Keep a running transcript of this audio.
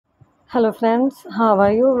Hello friends, how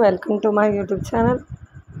are you? Welcome to my YouTube channel.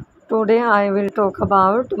 Today I will talk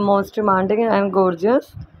about most demanding and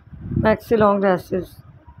gorgeous maxi long dresses.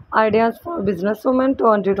 Ideas for businesswomen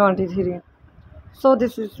 2023. So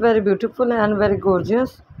this is very beautiful and very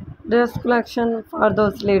gorgeous dress collection for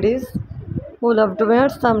those ladies who love to wear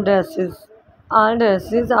some dresses. All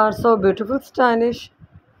dresses are so beautiful, stylish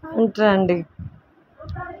and trendy.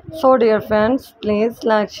 So dear friends, please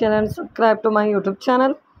like, share and subscribe to my YouTube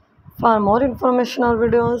channel for more information or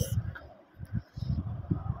videos.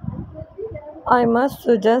 I must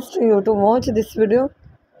suggest you to watch this video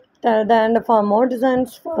till the end for more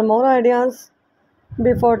designs, for more ideas.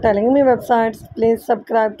 Before telling me websites, please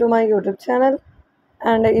subscribe to my YouTube channel.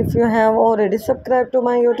 And if you have already subscribed to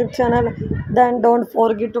my YouTube channel, then don't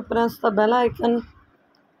forget to press the bell icon.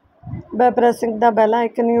 By pressing the bell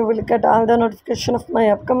icon, you will get all the notification of my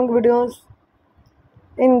upcoming videos.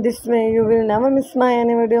 In this way, you will never miss my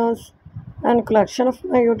any videos and collection of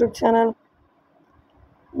my YouTube channel.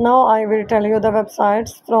 Now I will tell you the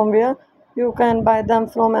websites from where you can buy them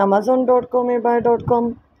from Amazon.com,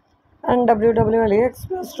 eBay.com and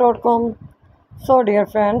www.aliexpress.com. So dear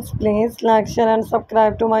friends, please like, share and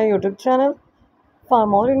subscribe to my YouTube channel for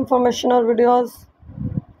more information or videos.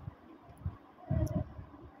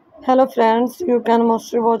 Hello friends, you can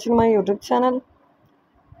mostly watch my YouTube channel.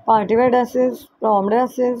 Party wear dresses, prom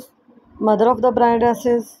dresses, mother of the bride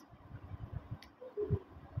dresses,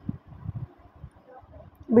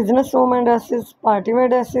 business woman dresses, party wear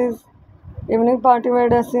dresses, evening party wear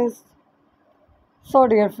dresses. So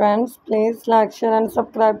dear friends, please like, share and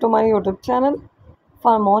subscribe to my YouTube channel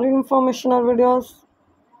for more information or videos.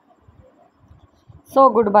 So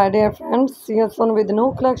goodbye dear friends. See you soon with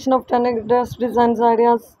new collection of 10 dress designs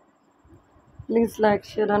ideas. Please like,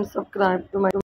 share and subscribe to my